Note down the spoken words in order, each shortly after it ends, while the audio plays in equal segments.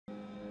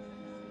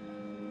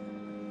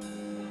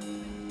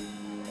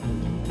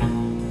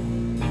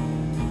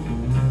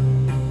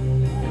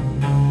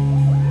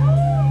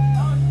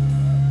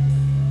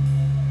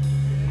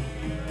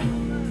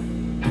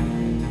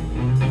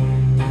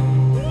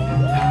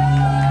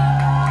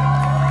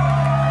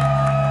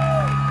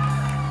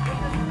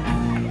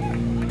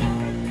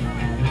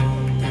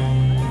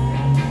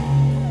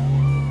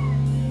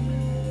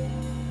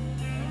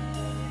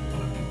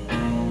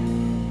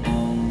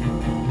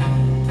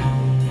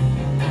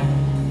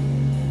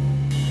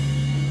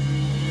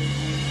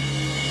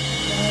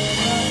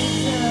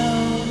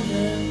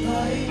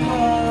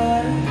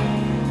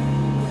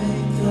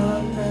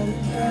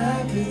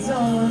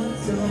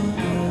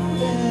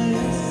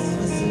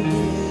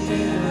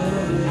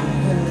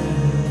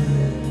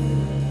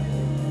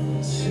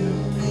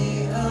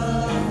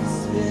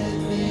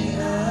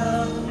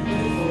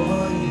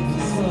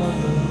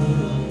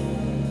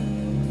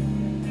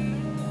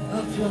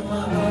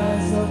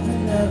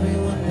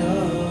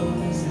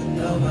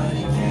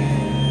nobody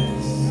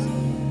cares.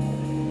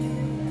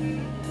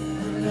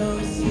 I know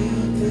it's you,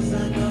 cause I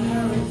know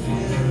how it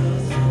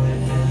feels with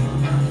the hair on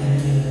my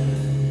head.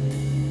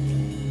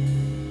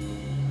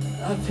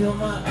 I feel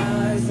my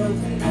eyes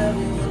open,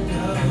 everyone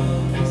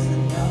knows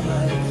that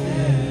nobody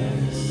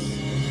cares.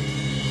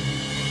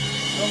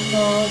 I'm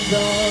all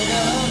dolled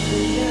up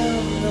for you,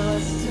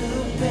 not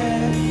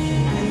stupid.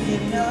 If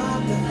you're not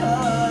the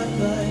heart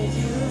like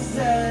you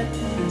said,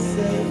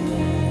 say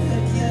it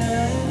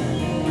again,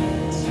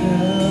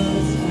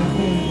 just for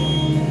me.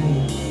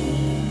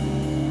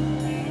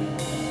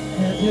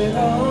 And it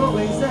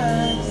always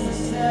ends the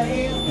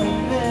same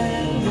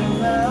when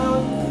you're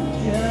out,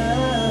 yeah.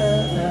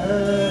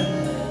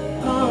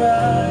 I'll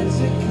ride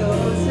your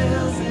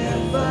coattails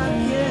if I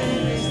can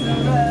reach the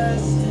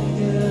rest of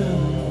you.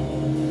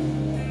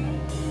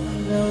 I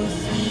know it's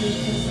you,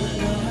 cause I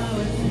know how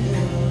it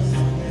feels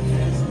when your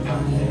hands in my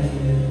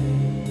head.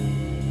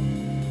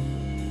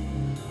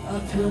 I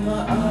feel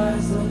my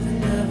eyes open,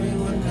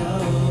 everyone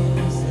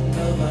knows that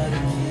nobody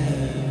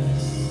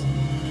cares.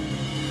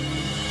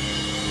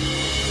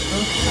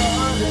 I'm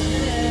crawling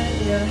in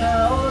your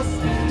house,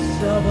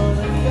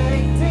 shoveling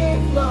fake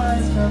deep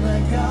lines from the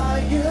guy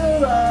you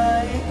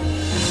like.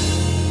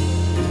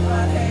 I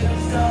hate him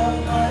so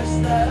much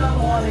that I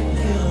wanna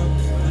kill him,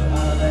 but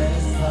I'll let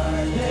it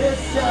slide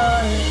this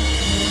time.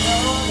 And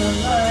all my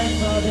life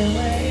I've been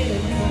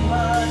waiting for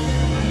my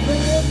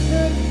lips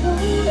to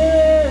cool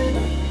in.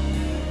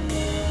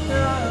 I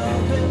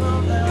open my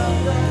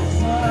mouth as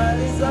wide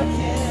as I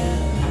can,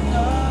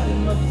 not in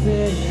my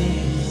face.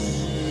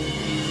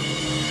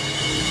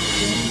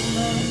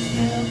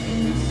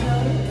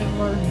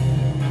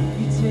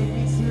 You take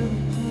me to the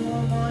pool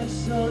on my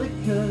shoulder,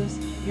 cause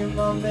you're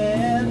my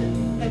man,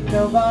 and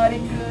nobody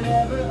could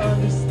ever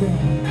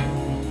understand.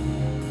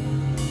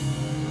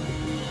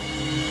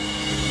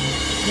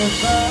 The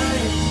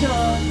fire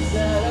chunks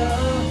out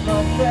of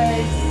my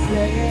face,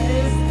 saying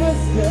it's the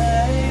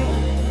same.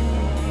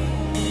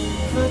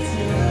 For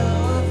two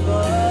of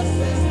us,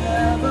 there's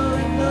never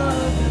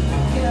enough in the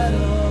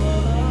kettle.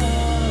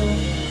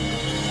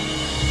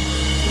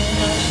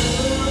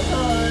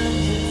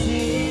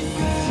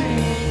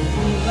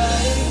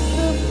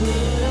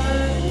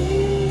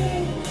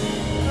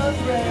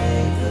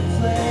 Break the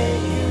play,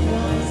 you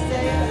wanna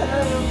stay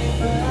ahead of me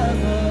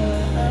forever.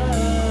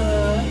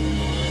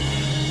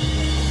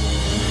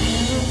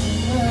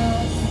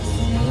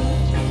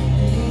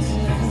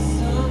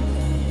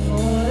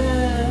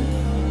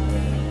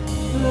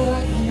 But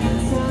I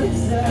can't tell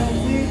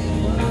exactly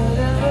what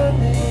I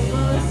made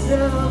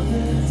myself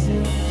into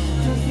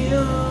to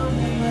feel on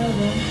the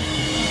rhythm.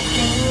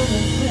 I'm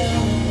gonna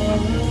tell my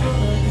room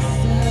like a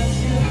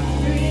statue,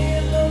 3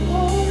 in the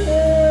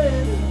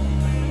morning.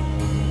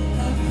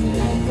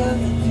 Pick up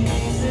the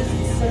pieces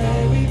and say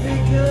we be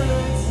good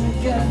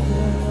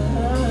together.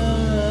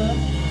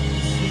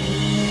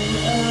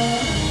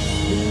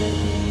 Spit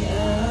me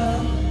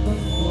out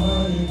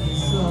before you get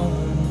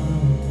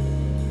swallowed.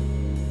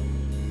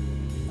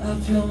 I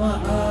feel my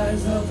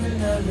eyes open,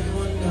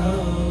 everyone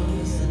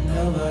knows that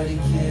nobody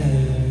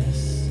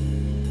cares.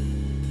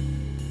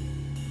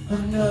 I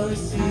know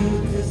it's you,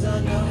 cause I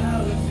know how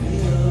it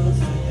feels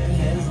with your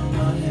hands in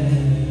my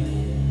head.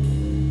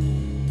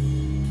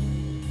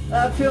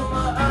 I feel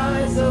my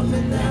eyes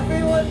open,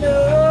 everyone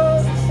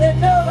knows that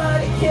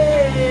nobody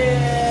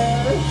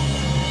cares.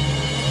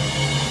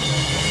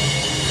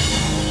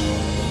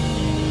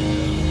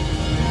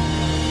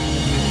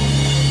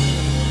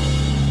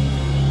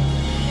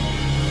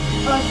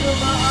 I feel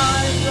my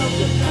eyes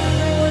open,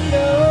 everyone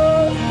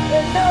knows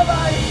that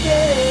nobody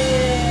cares.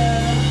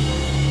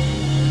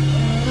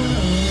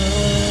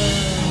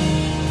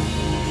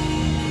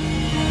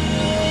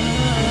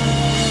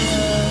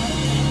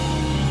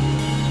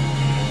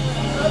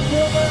 I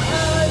feel my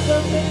eyes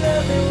open,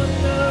 everyone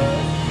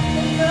knows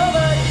that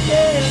nobody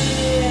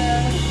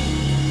cares.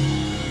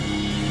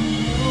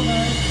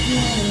 Nobody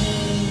cares.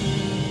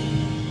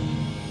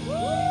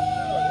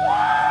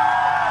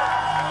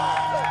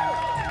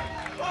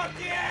 Fuck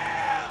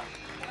yeah!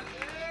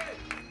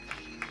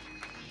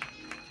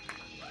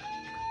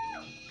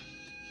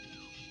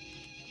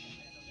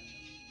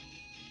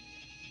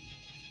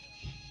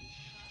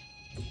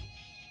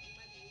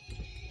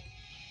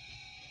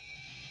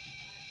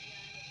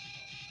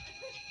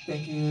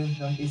 Thank you,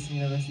 Northeast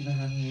University, for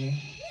having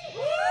me.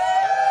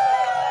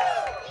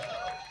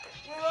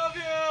 We love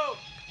you!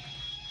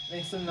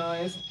 Make some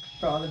noise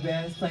for all the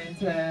bands playing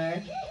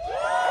today.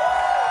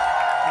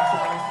 Make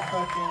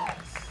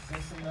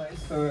some noise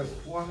for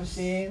War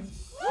Machine.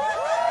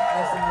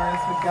 Make some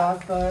noise for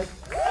Godfuck.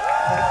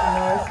 Make some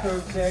noise for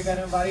Bear Gun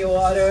and Body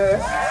Water.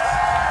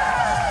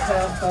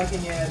 Hell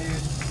fucking yeah,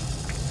 dude.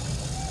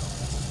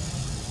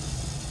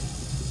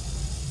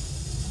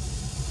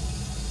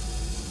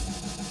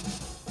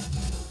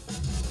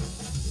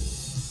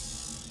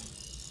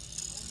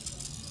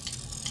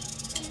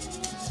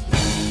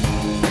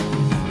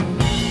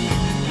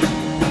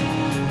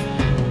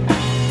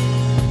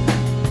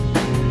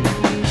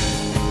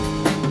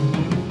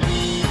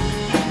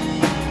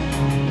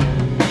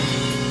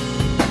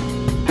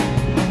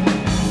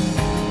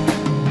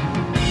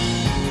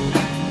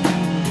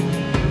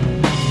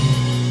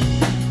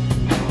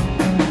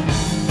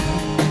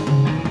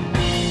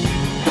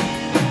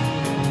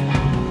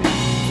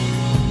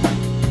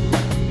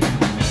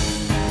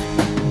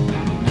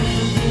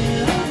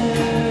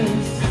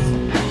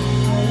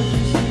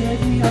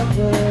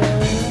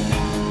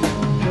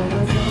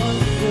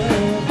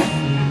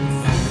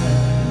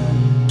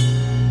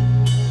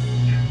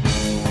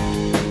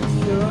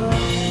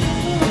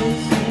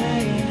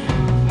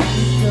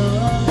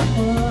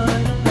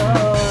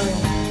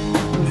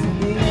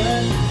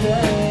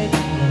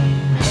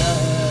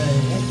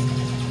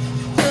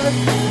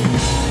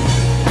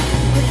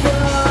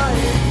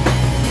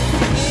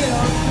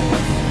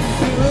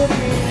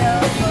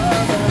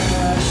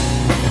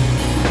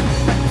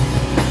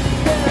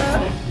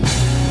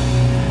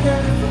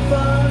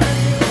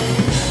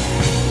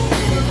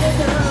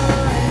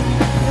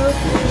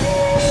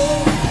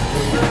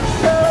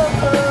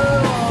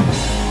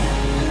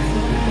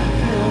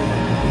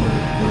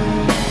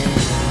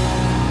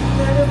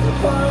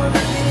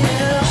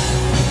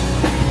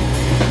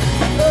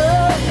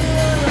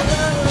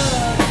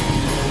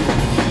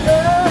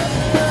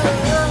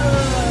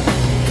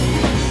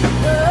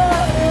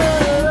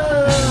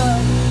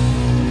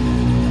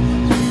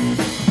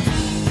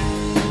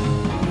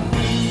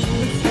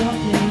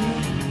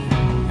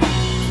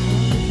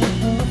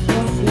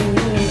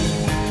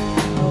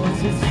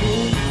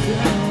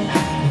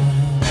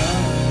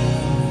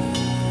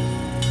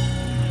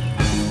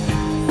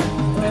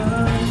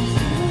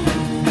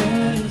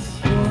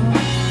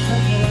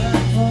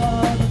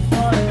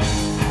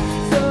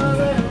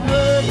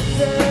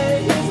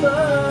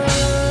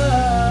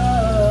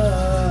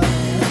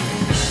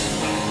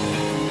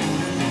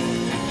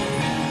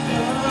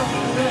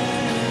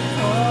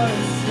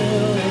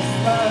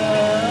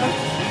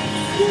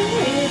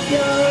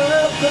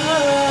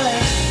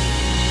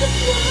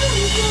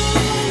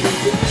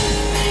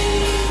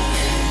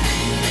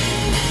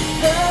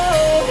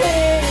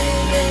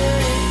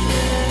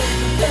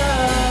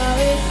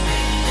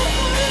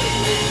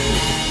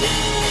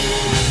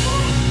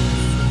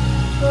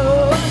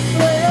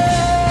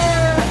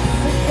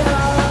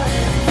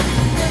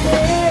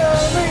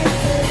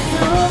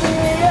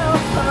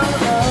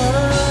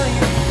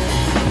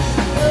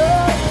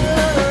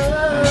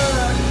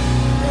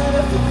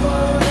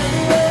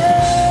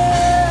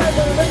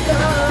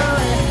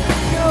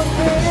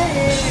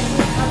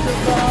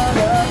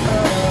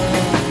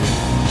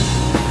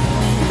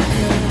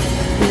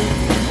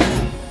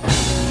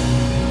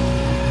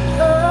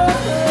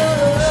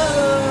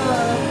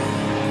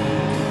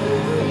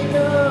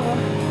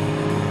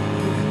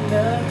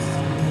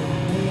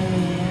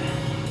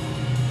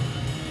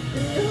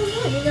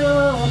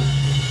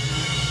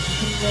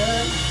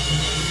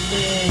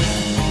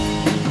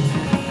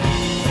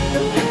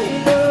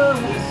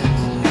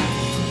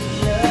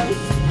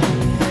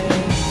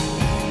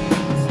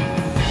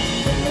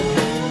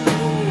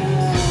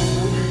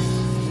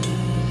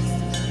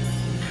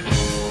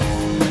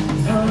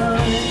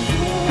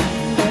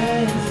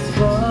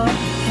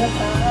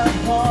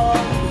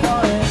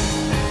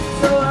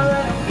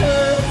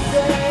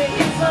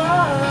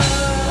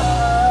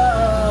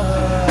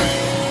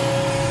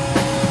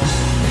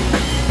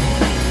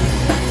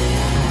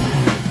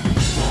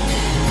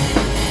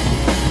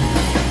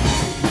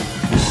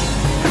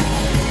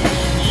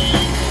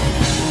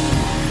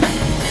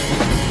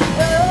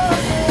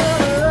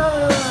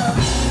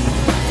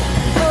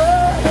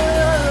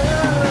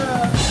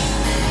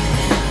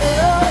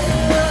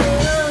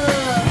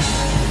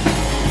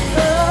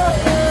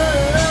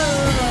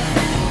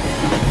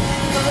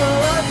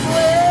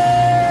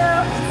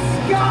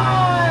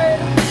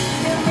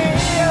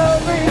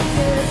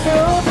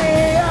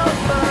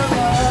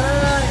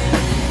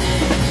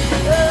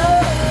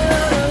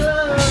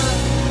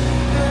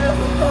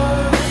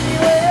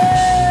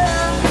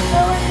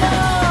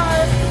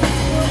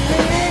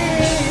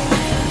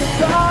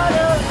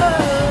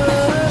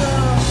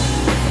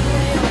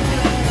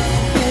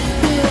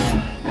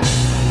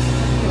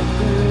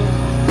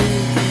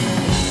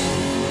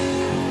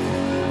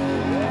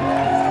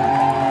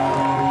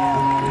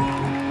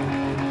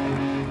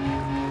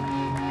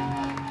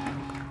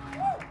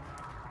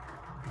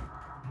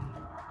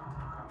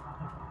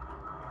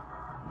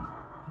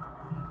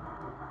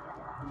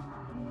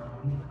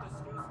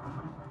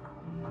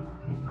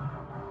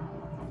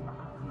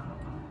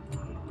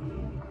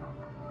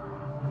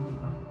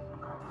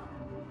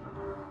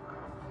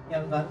 You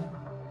having fun?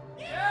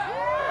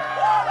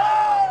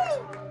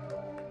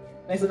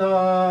 Make some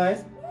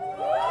noise.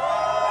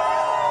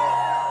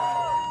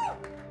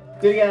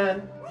 Do it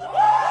again.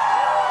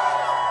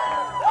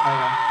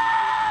 Okay.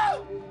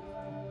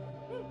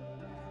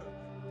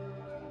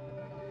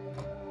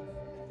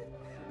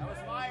 That was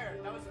fire.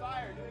 That was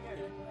fire. Do it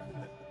again.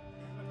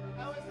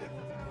 That was it.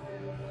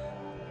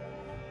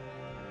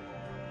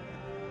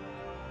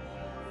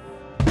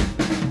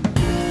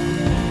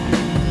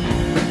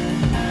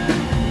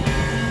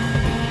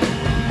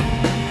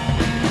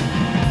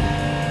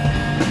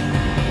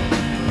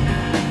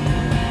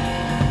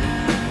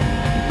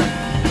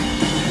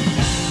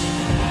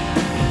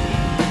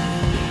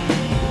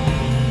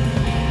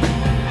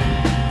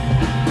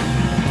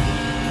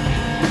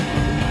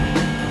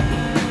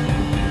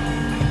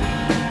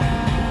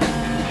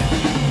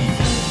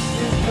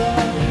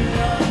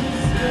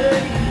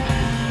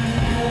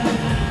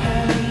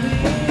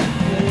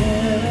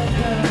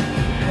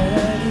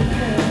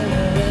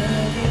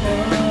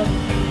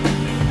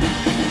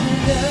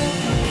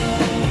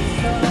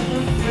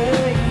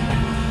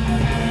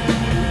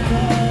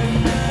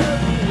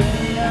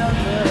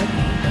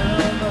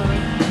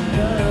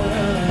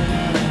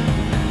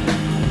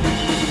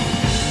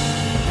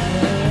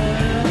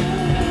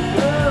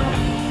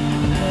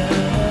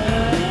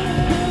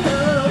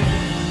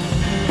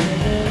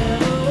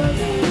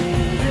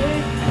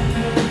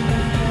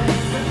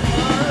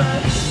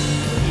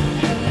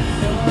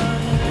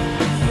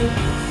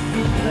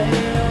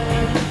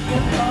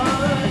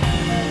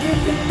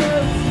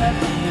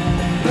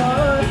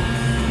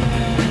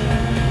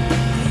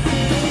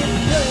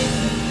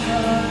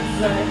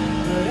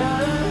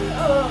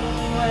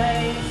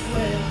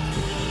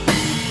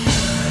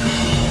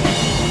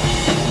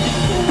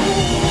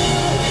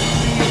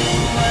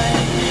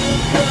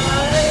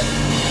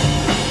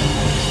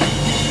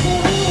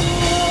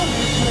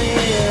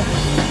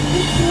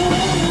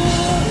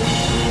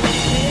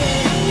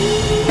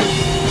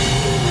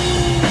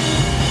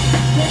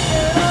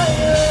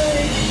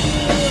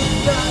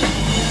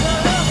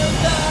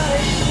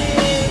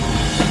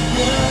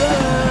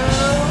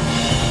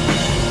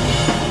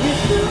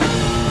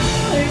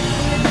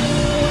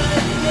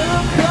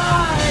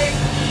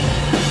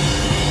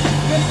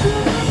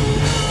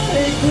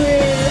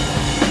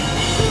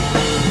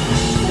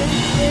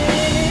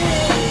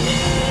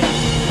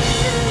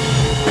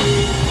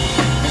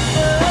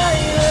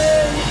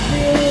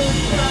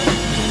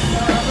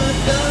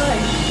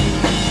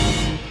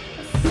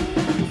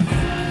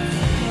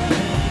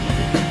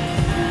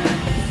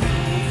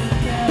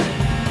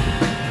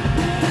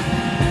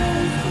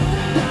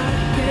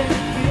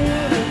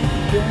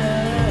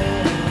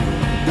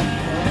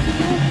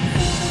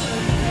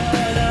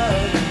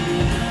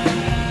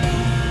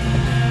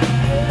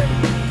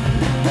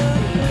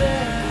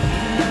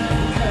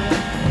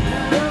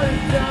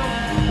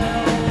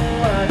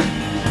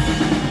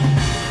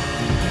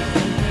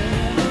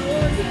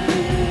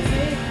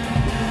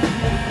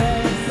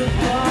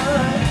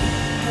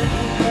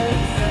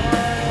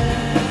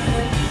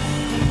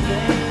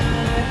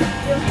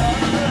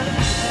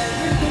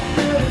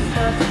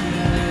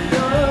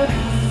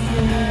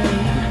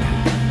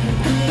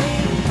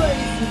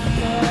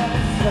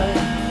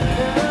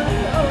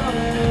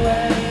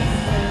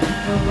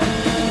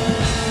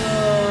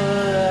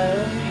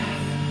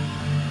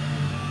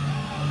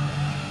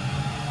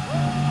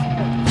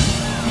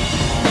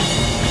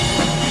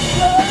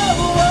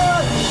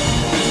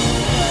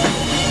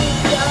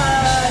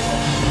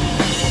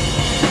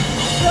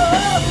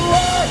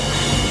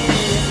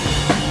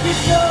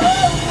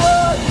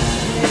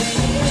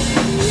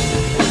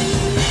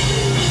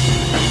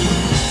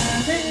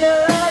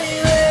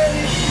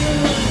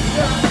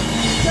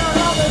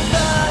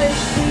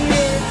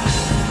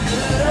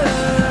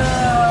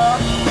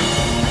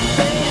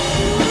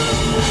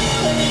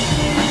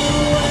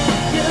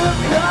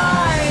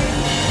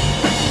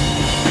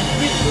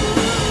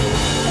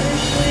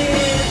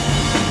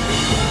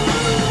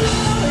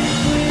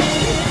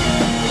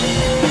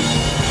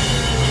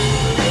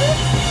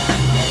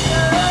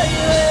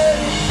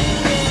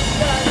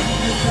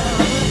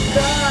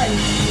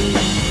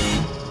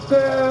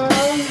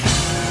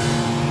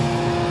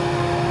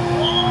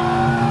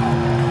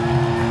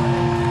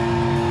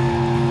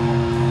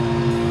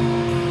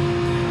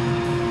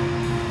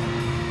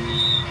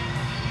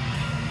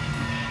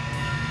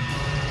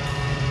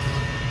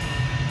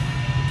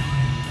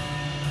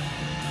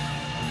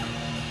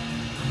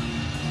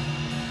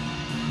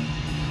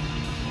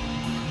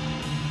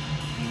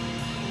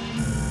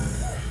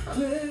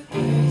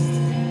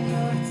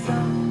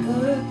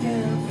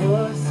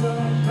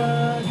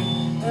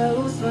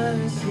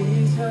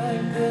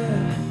 right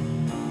there.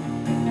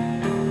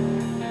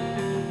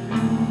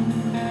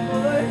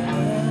 Boy,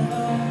 when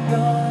I'm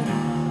gone,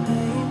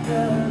 think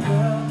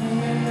about me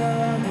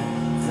all the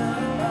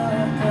time.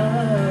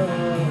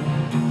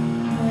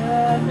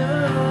 I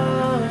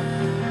know.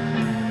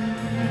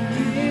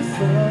 Keep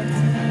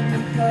starting to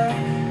cut.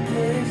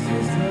 It's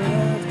just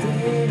enough to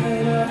give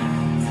it up.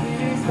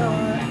 Please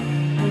don't.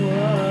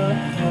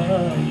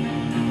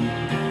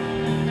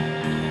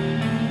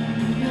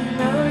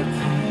 Now I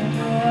can't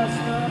watch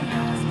my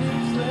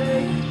husband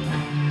play.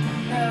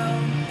 Now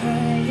I'm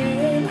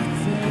playing a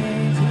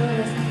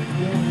dangerous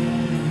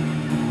game.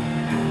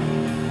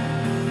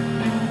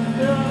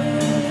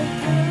 Going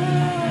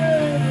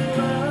through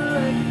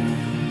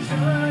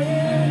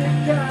trying to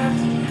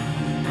catch you.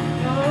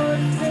 You're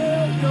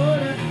still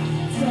gonna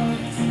talk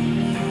to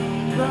me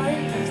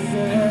like you're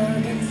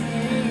 17.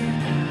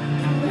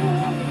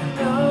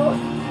 No,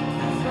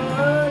 it's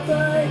not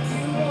like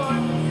you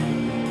want me.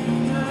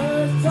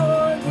 Just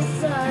on the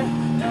side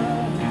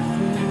of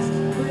things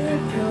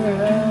with your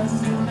ass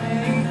to me.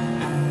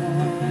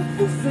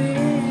 The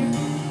thing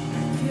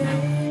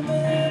came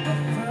in the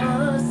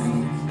front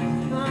seat.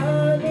 I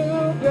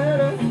knew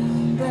better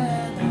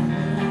than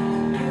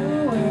you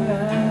were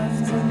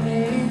after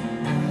me.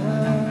 I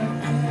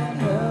can't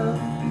help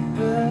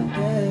but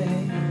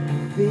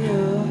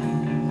feel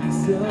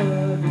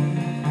sorry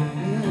for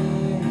me.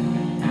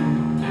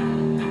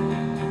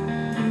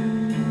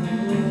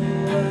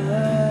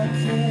 I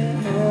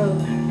can't help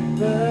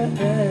but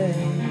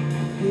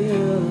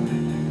feel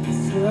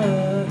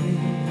sorry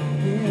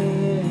for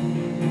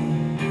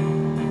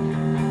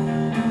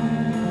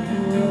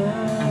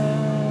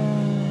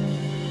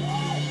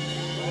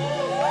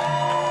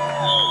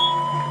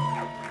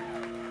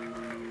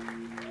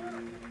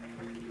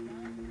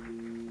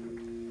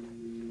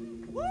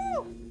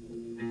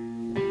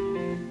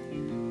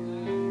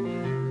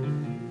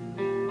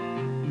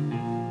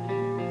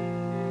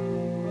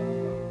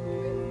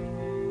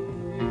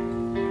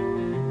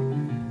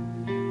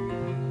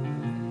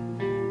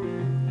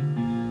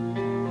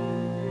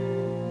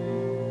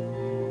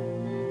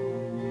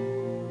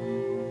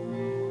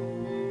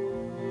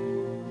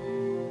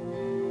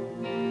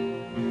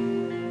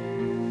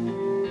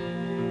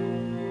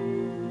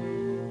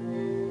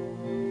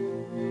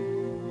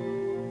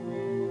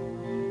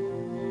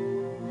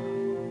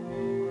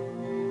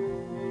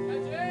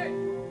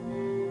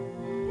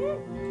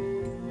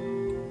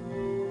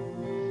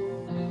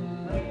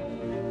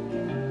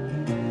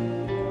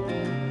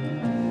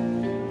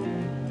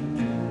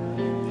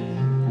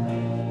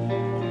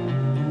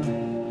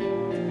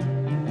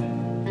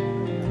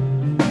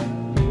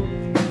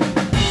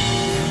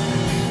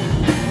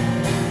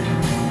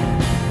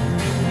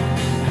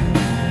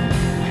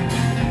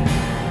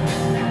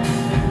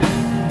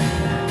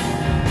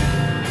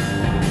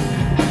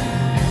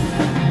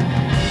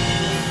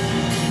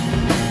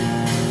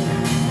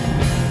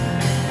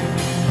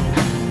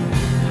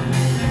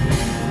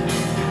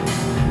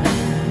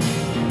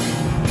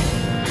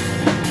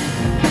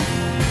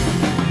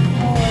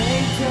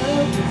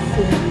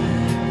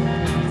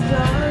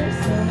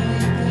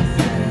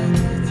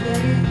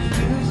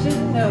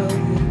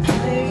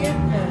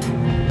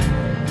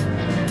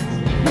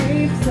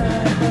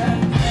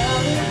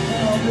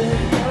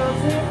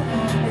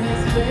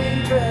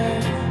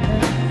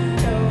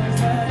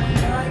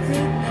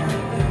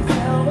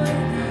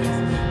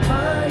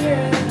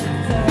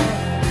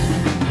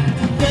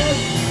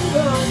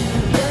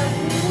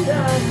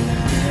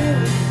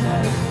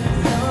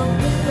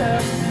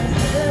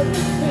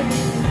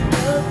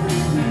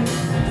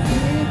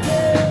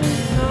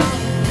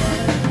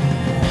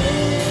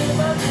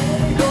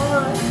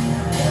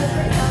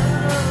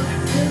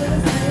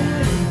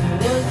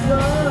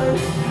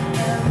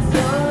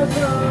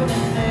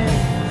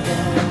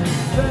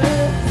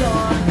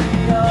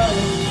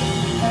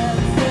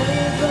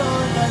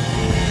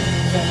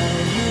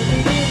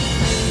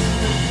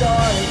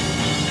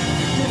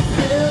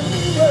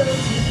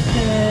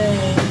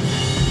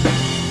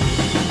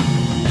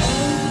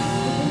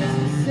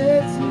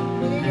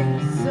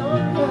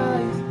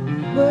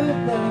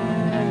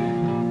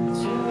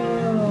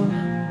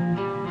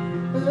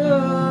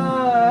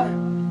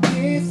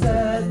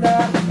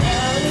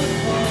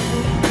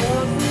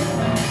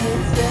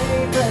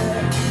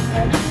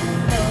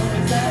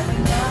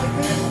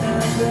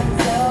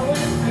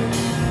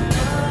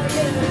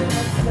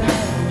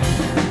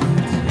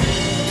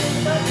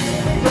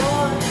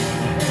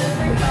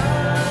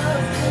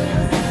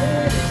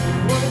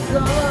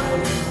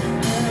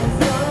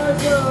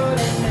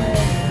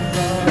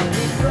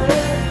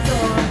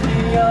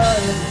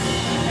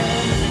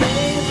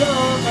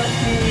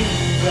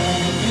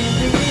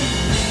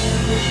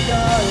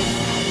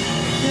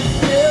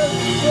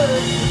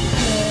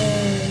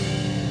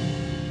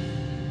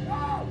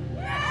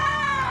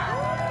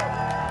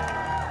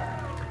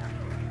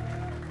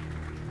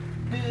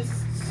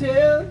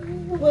tell me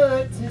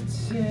what to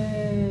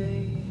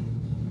change.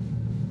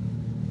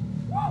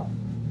 Woo!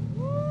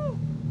 Woo!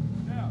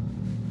 Yeah.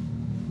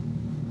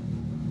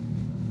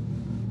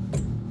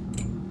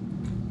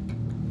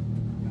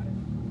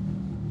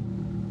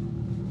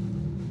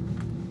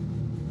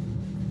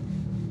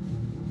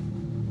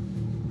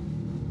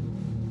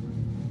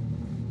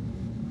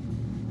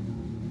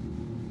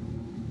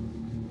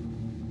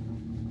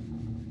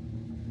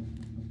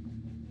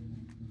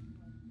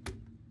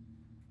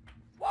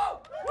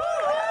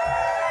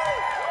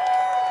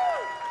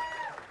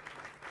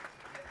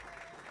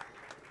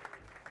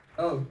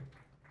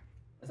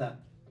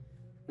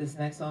 This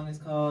next song is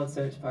called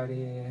Search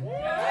Party.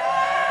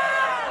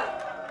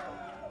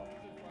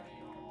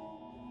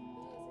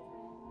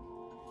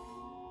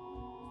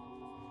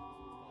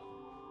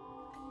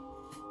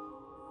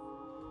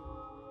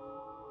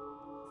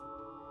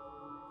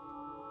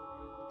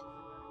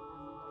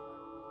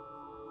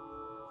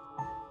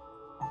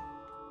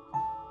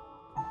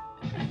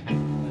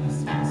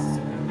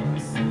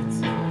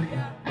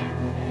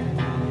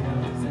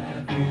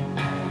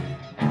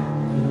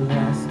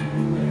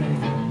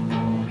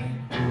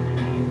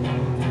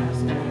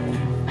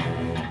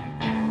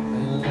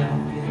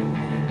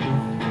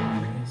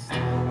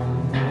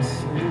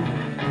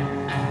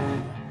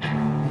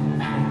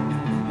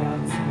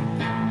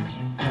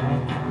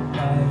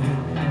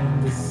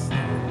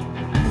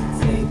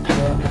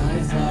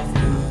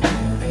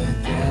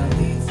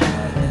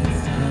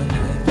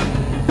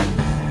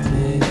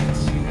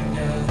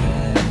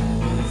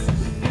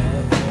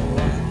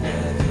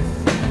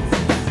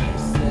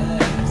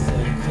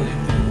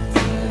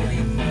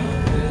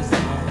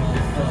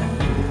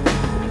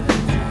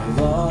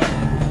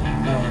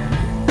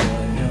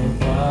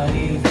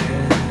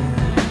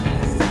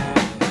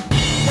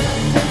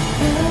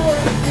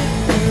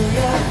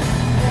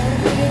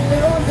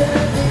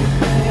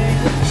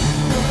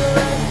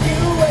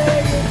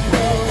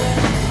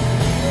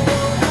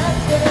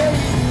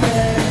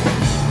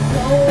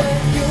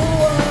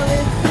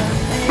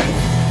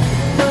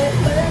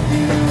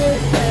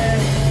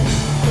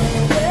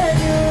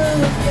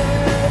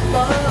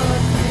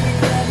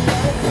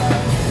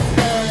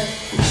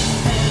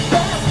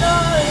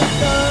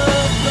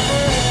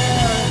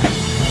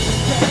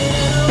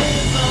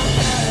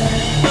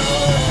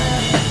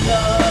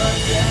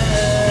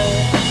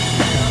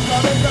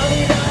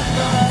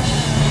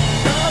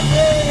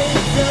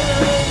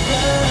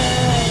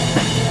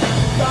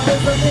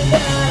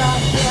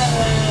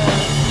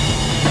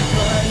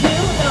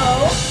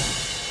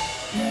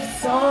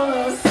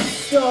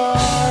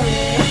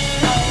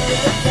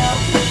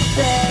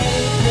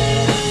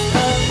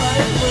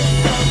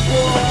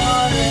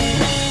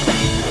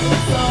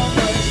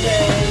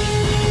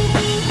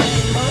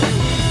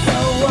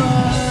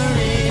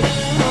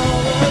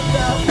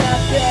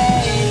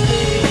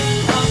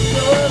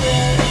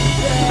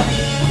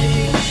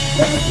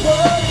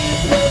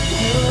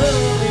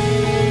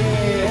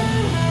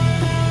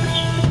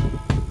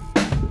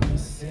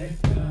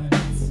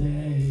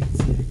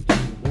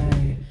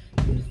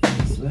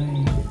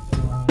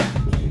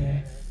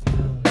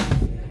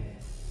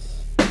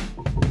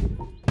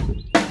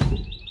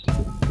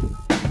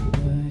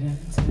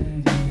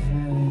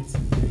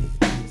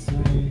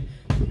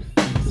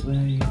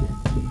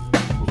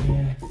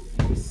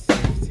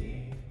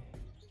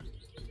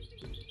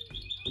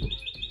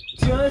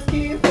 Just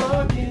keep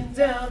walking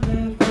down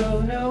the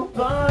road,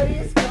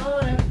 nobody's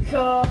gonna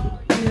call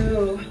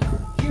you.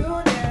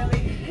 You nearly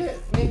hit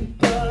me,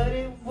 but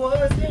it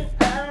wasn't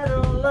out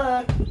of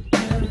luck.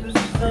 And the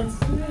sun's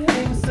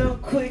setting so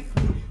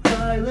quickly,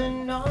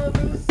 dialing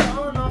numbers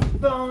on my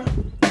phone.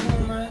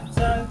 And I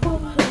dial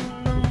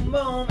in the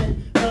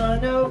moment,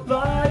 but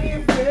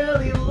nobody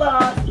really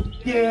lost,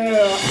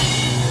 yeah.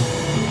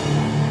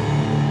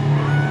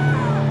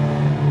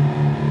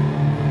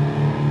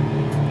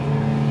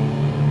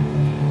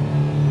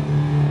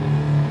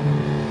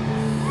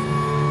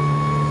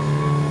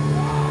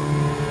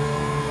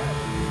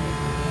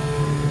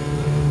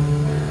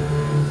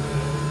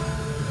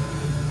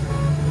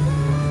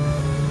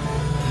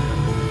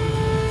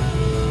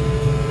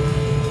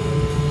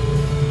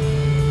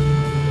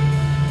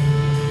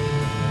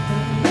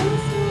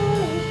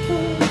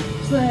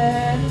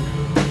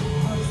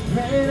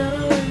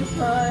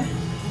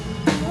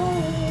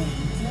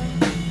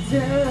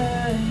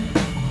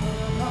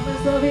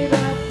 I'll be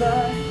back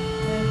by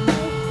and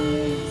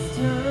nothing's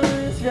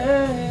turns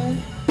red.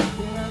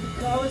 And I could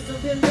call it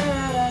something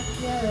that I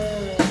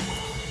can,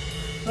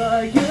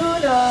 but you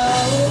know,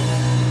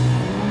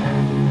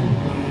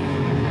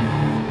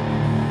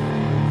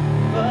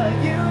 but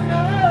you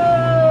know,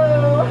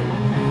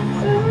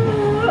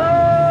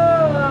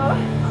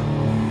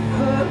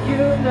 but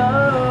you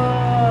know.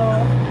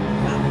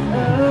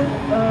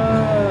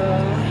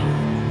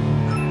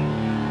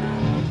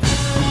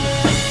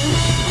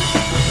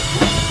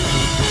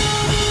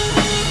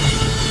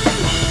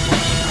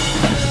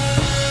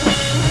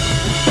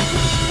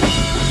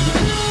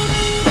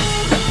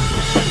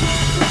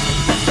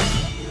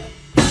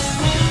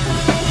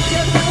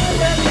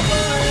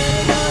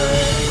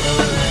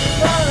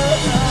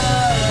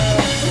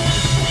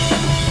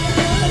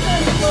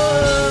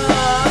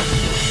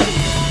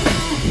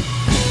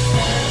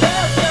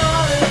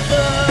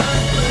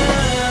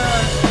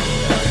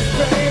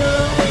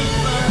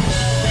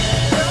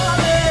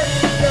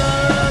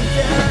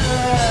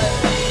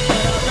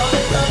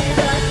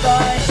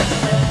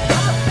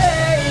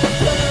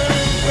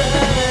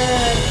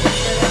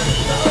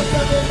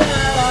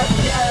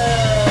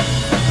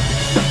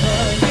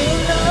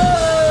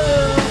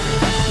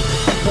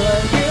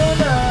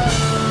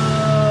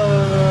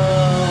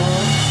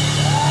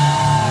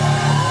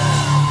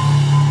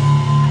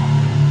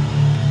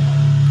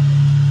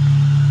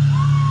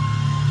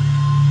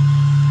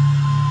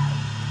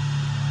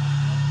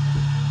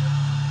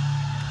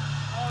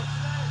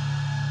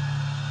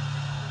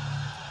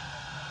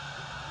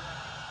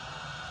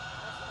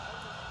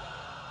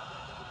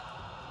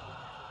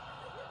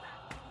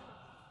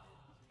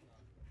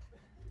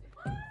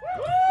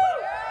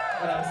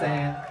 What I'm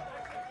saying.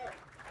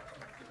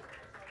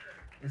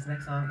 This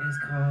next song is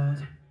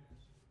called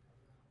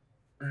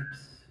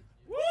Lips.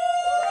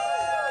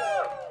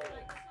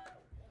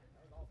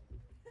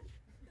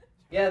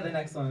 Yeah, the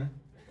next one.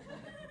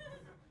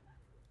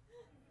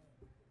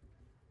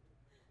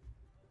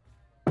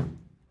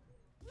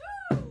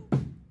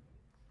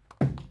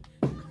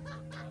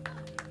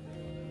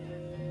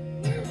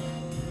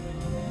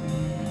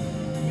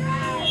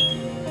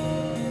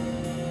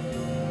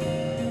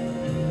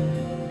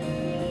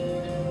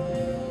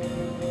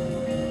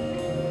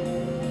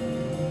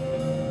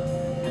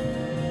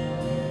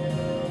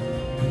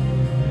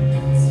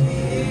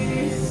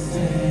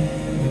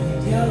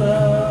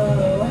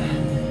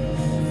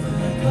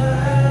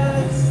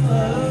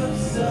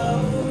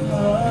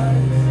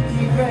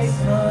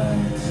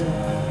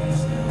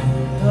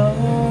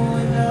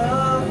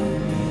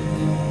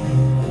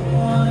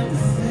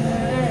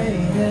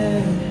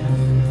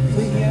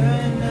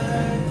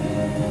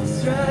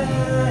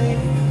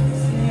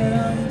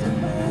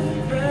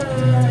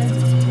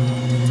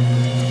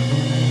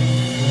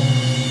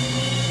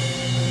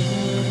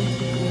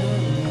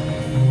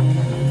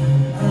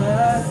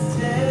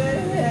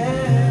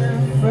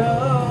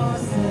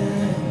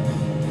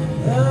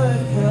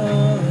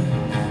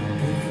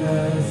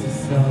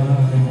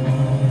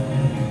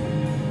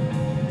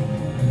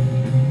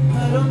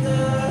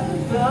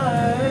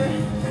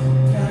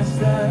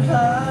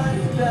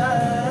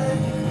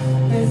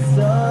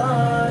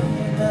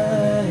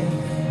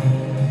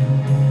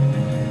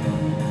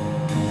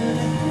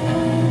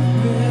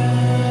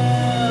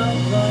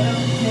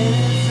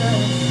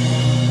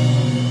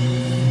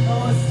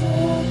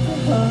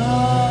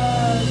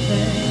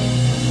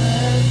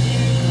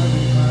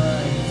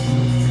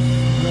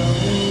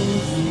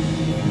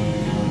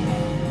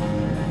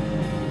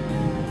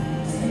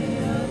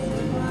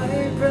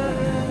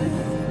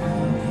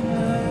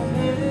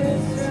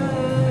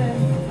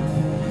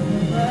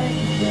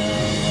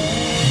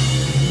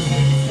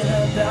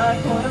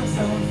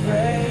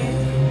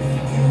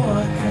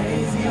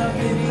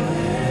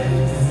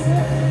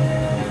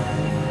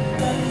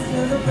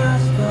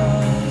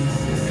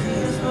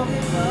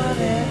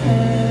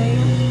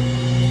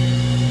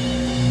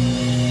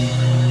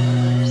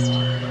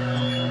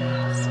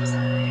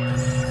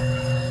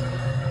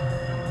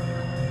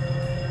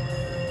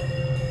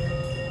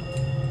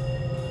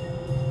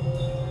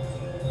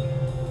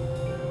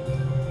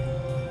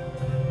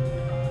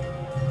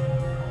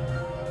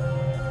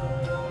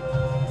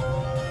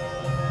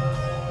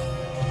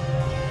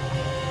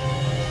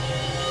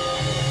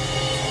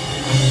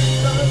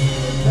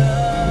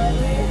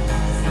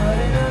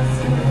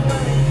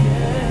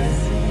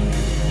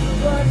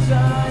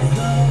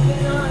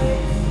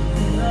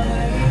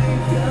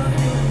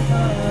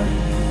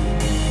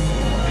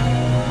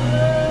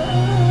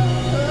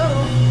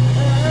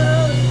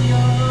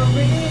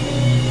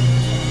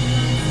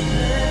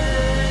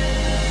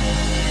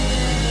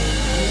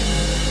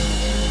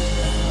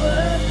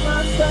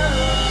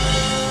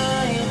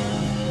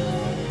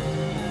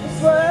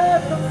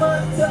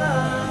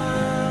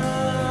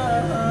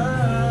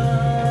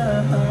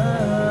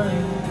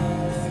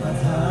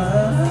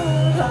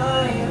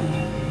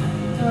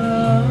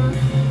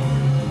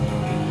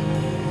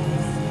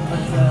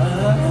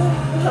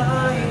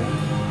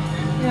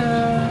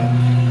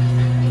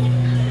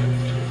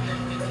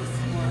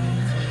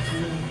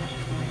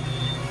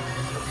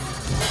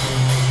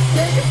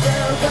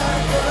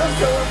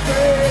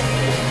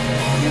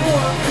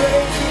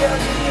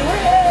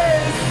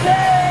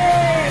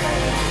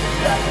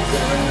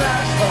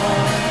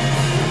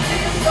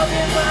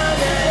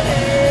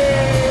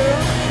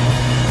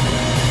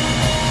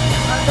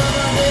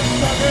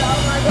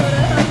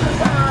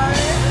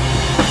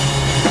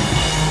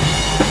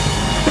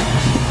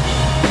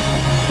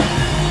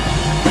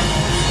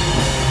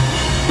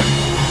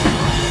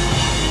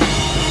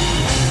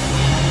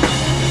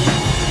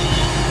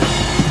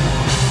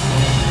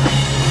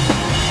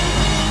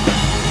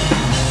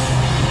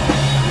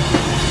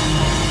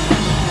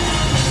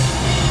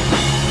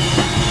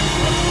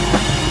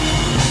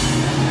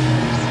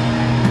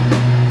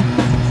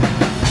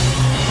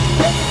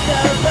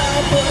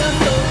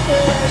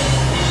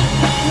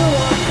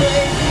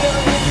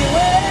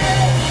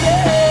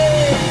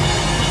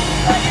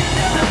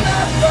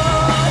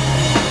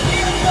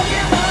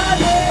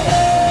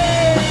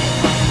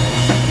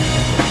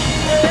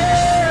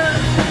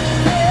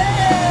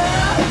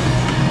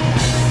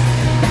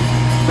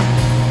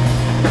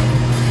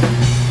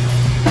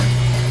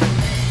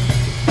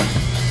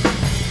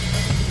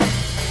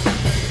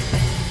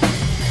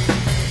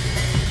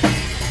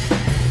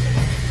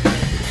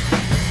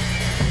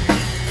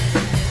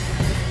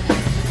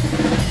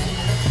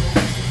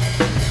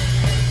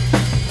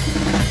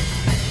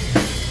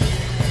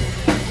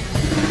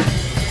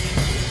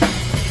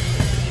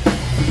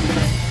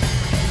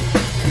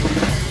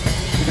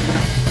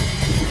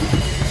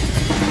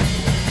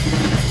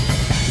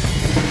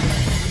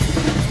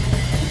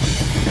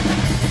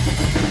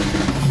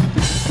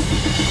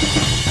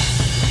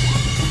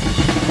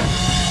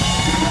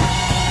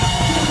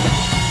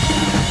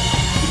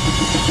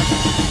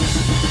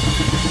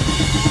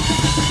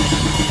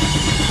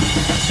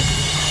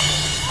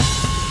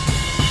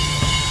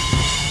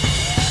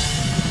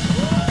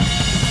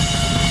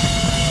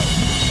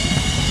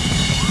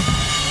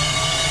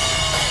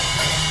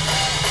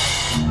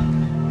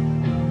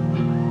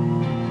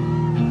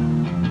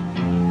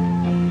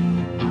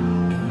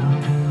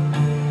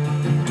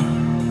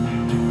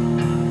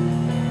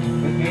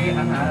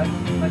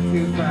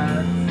 two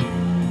friends,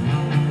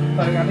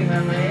 photographic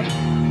memory,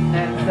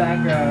 and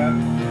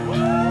Sakura.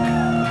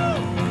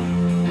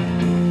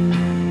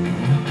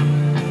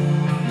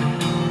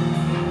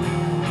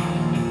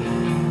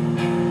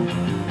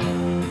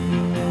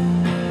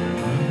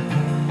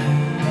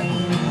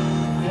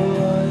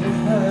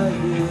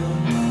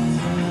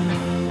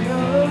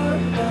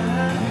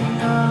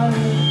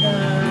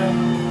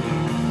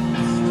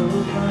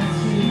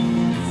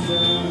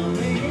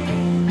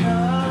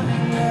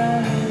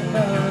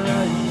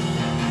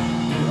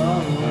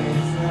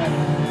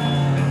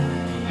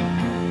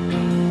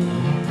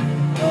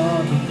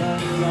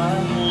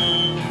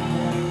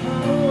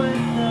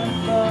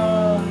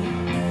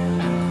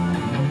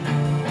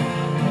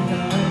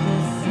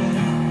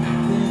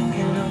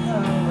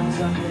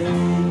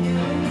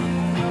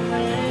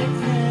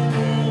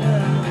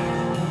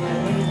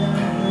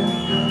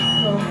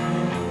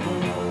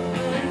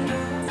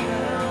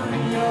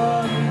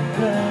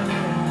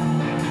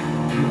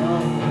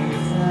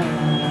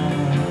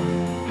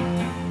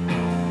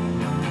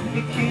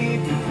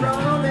 Keep your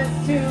promise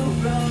to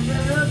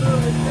remember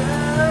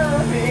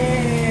me.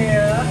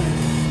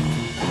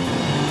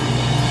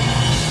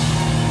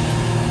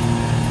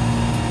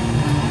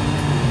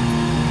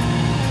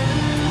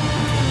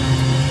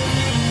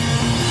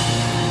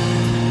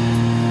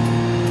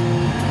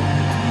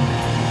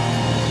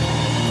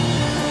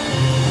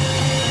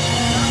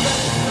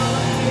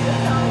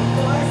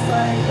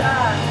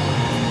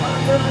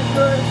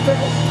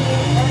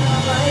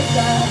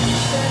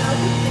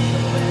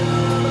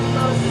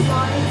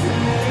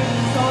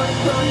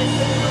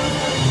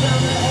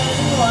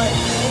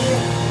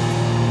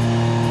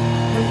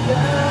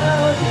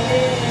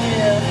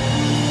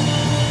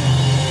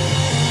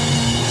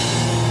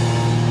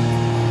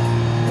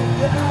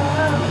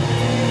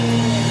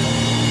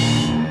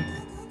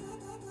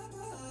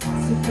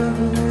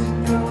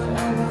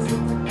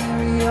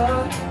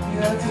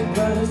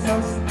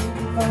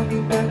 Find me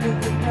back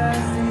at the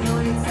past. The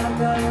only time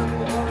that I'll be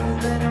older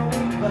than a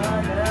week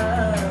by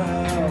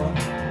now.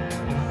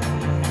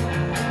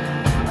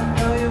 I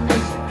know you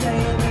miss your day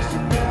and miss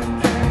your girl,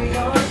 carry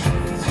on.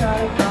 You try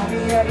to call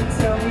me out and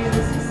tell me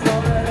this is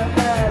all that I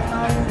had. I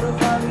will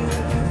love you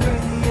looking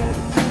crazy, yeah,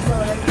 she's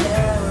all I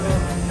can.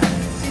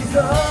 She's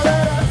all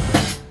that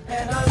I,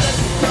 and I let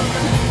you come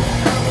back.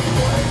 I'm a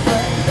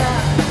boyfriend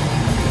that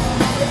I'm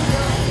always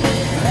not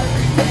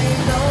every day,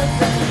 no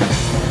offense.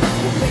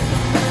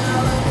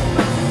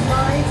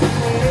 To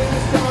me,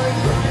 story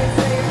cries,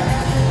 say you're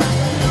acting like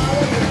I'm not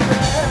your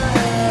friend.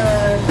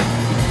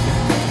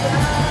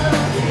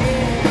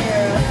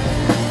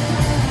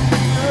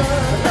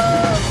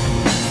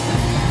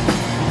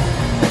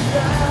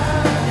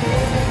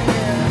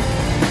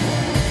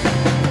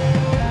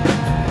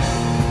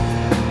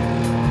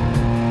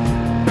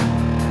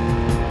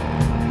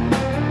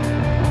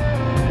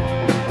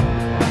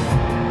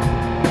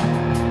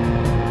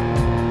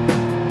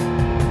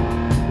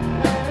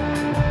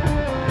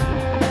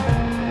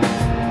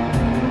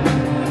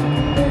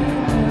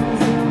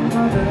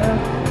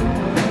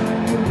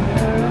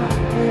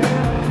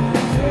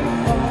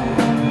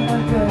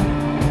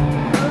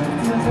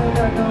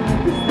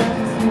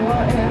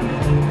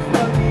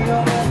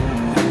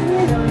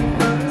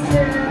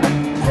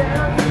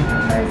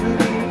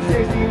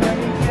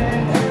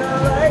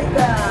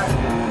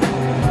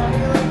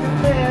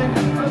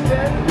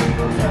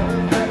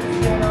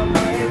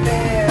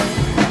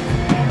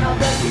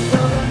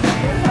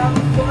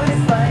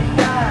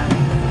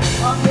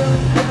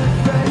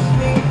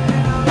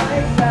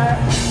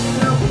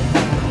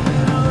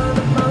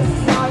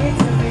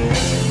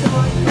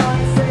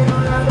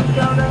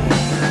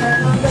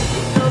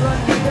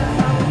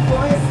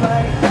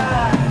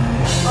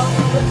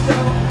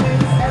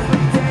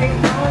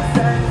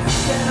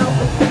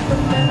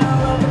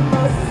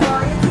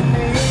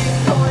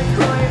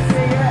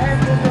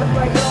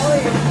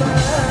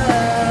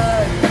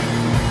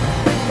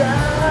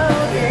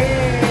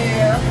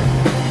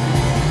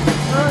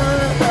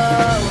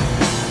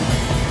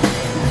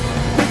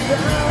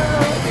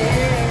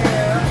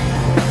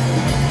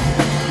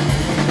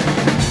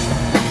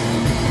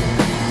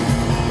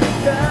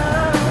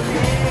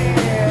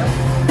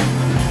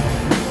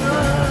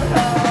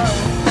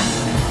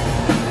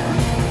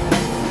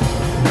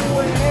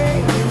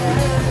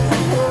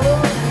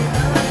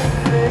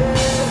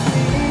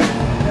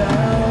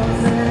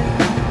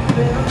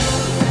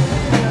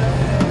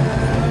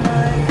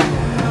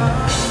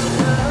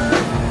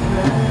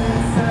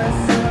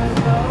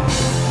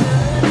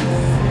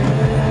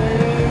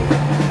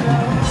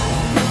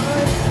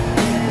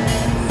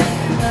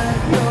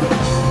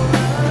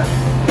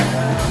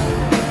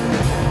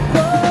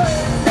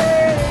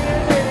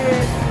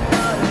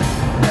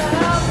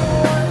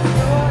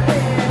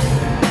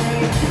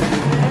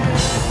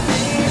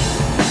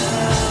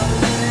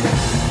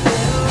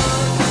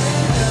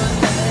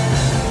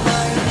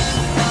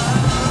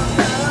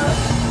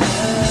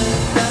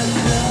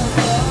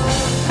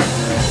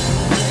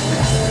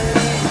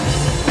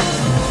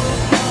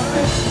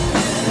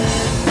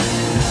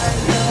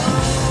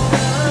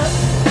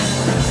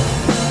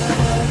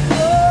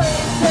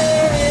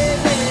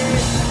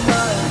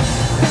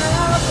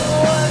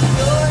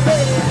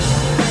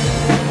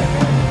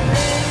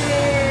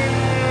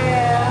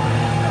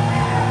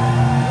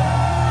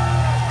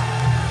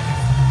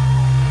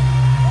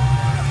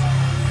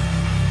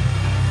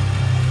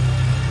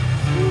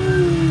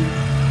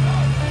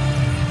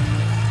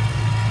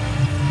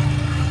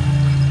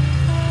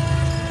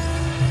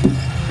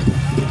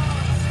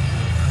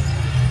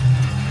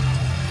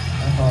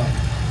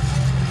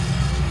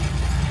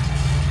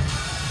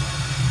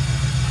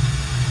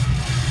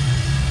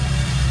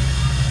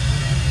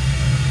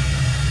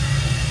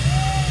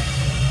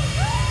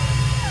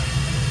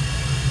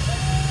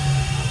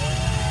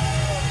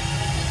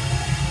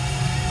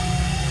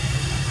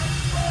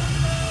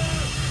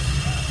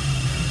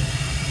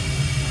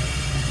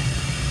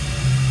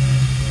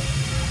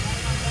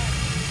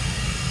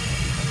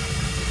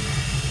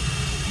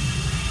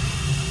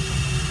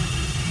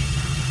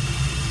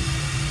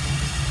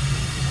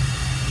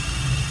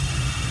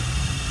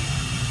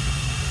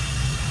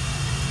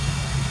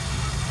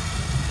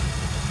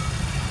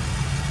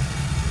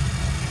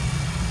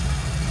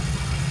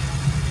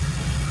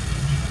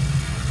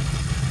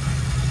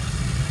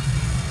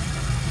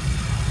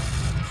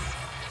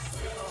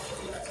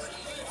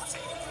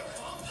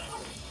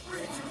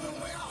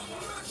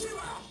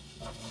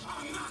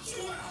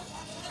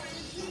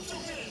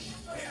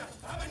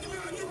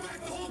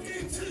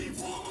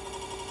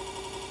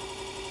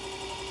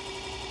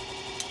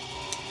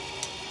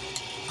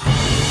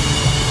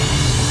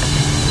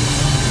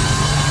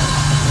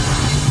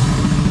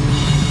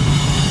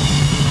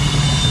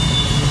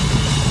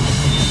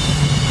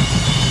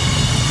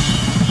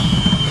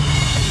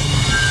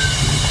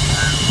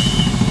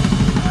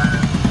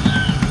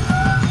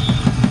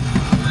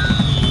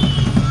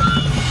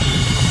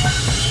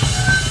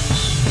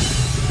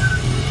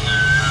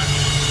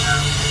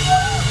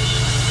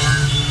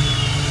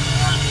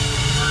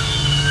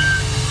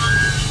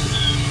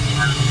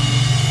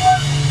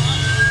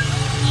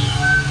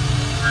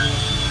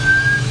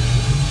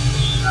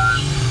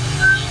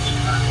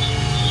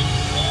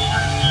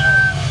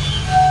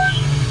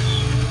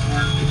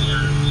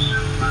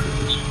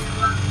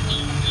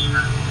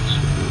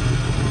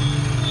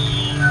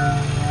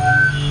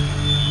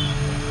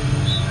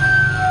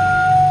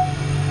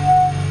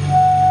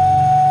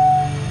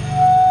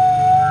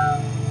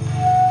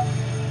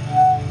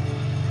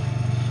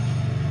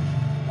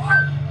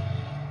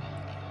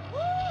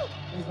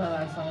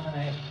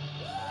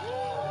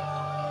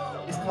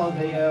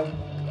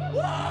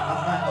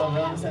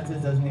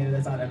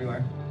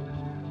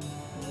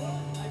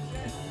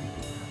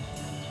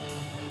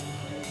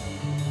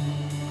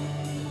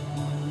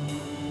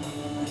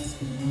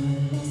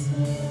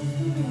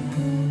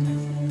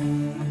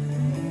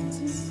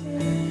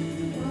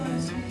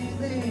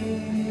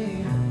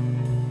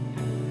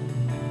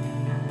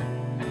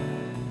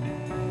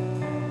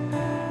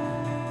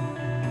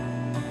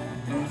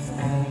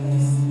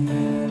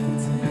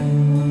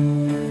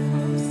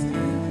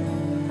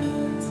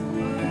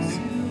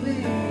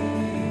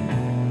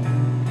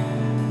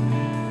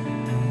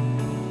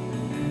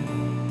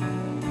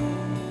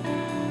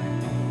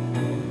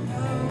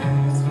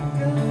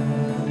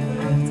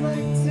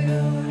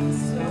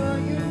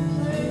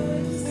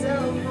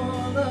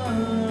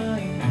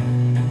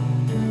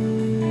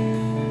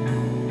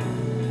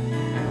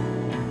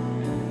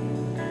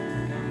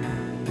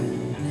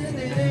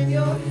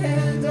 your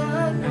hand,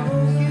 I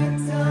know you're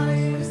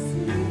dying to see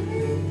me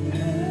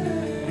again.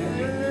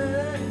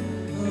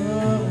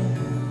 Oh,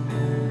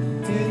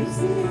 did you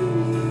see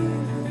me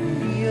in the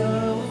video?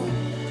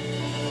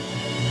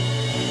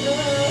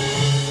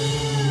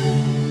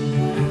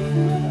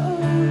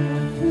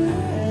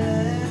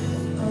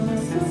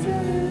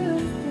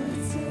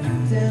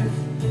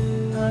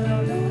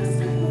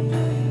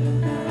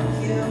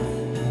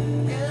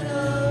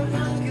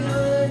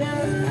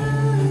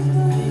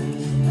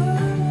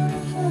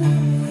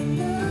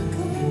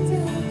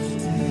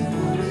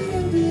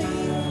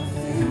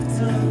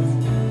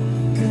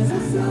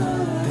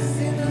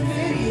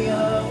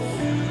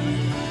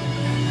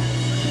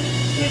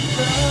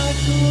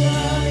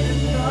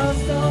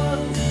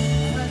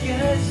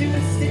 You're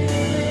still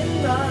in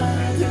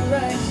my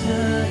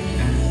direction.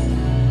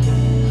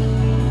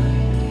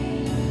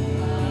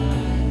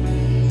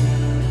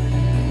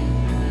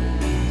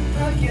 I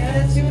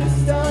get you to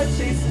start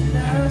chasing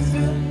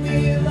after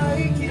me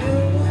like you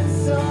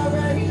was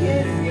already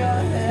in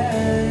your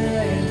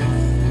head.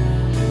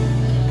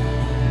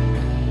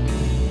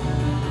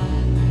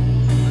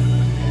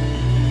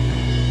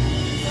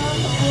 I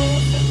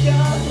almost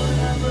forgot what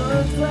I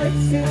looked like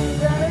to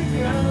that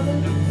girl in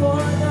the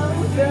porno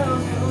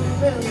felt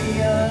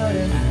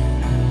familiar.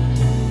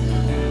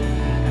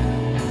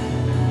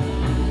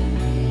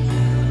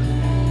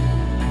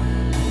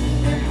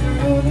 And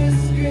through the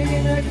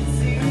screen I can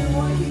see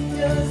what he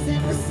does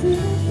in the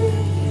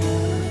sleeping.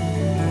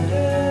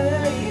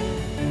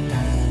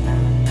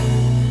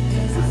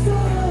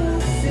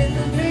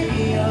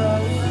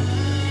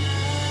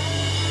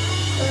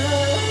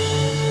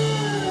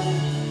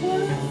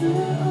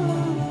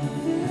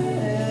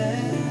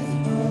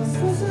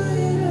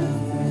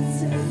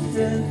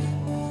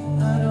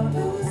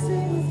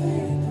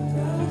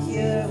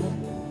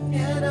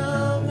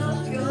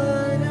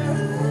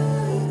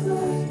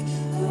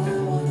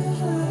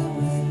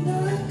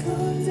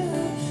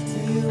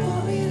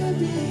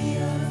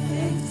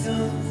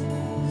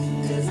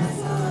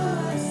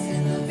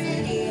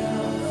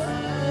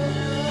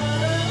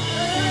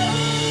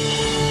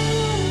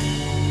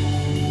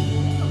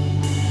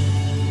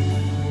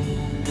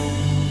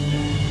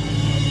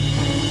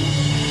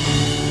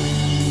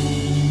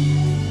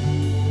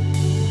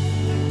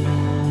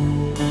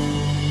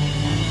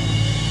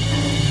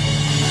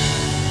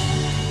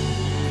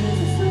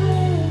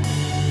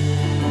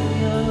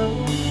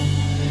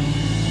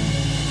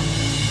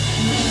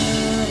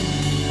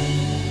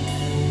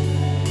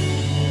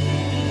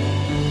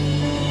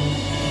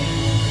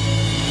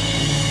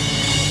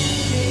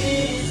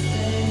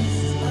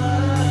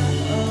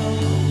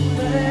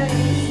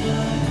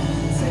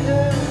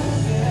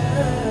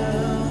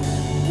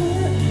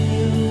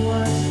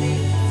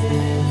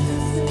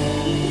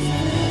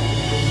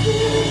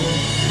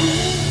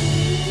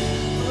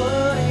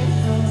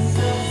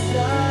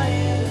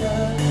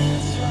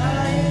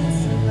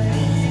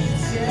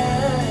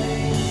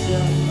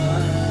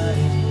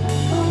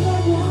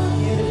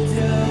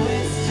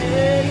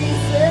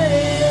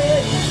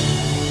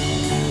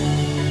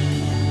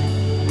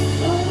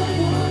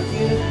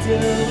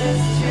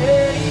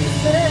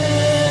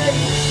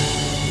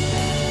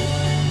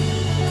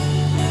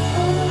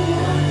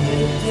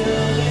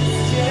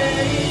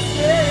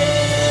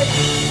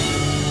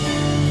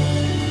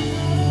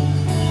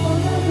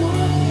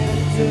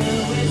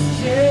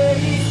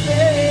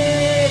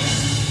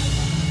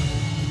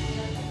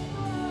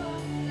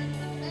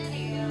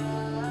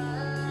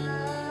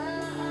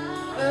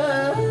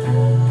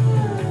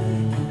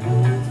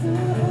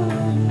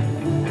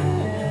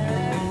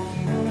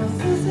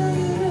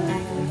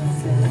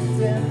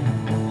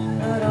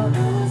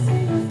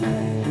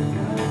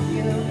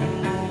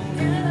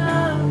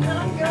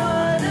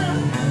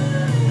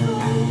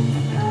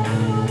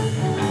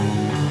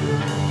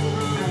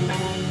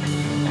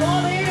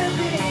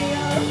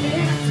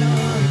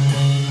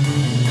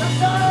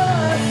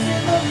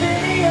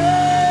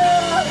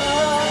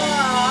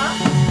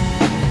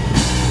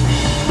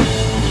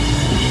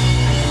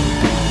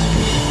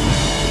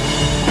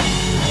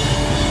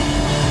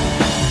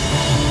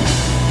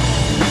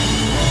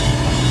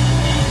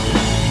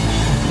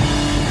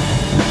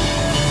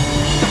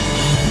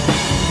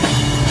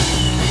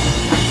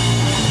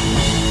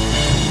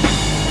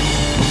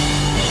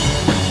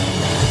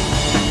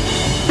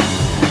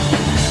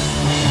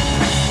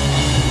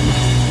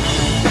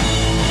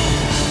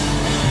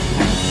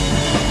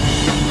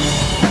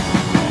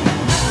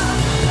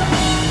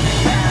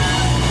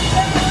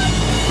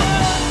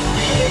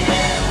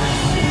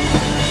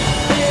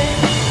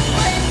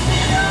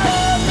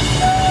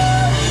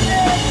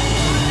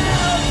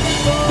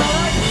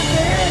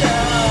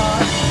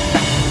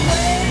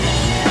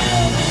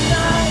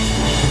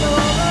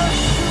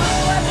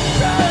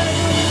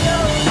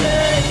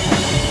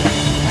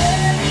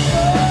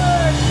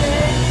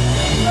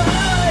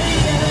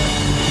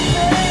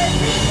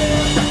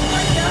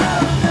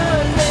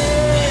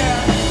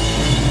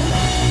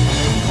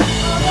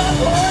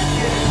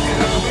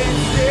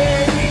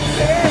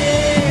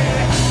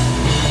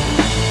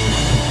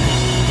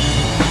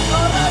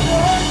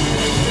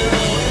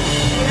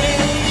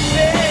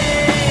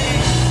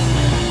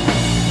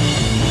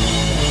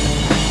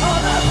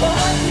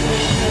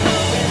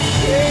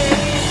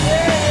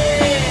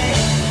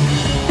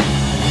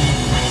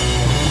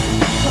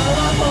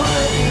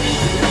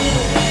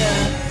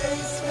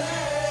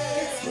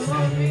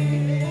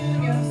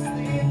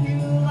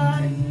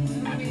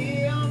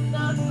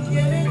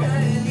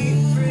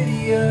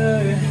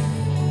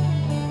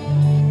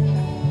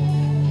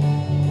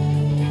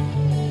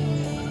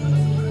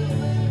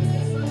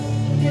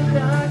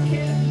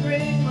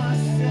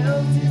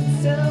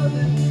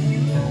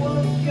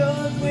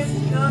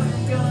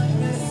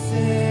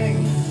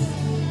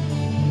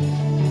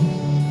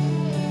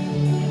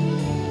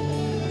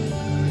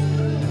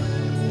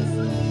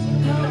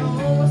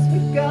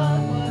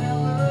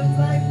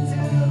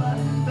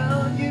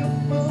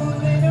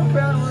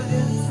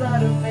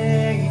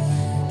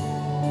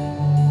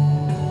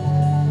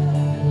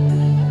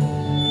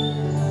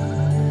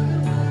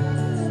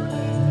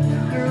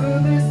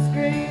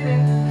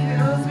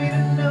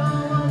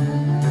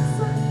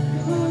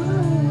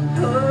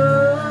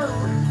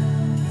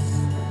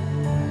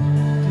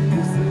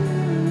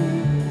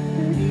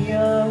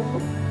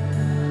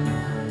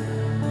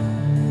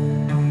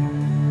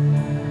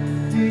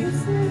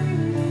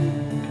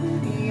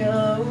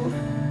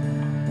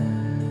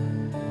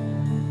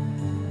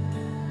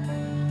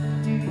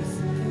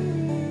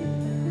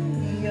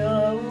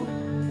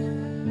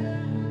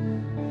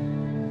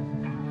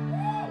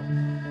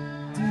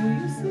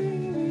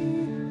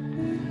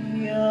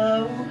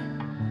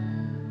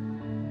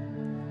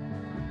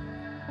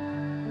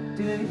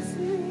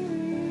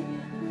 music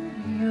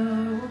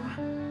video.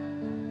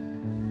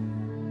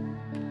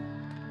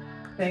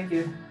 Thank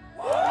you.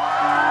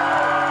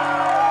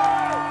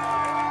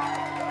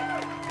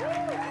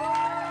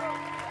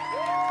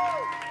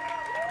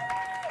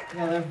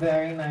 Yeah, they're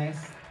very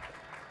nice.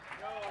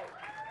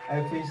 I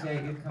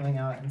appreciate you coming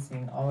out and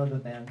seeing all of the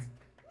bands.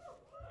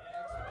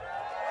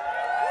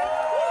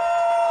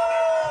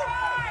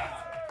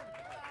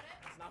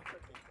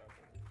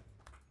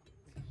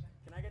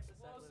 Can I get the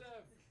set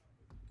list?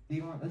 Do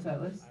you want the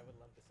set list? I would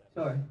love the set list.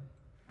 Sure.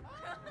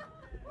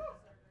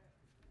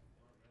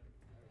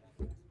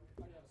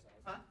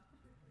 Huh?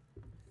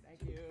 Thank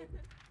you.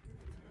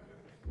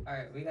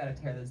 Alright, we gotta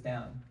tear this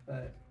down,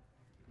 but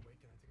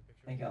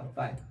thank y'all.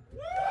 Bye.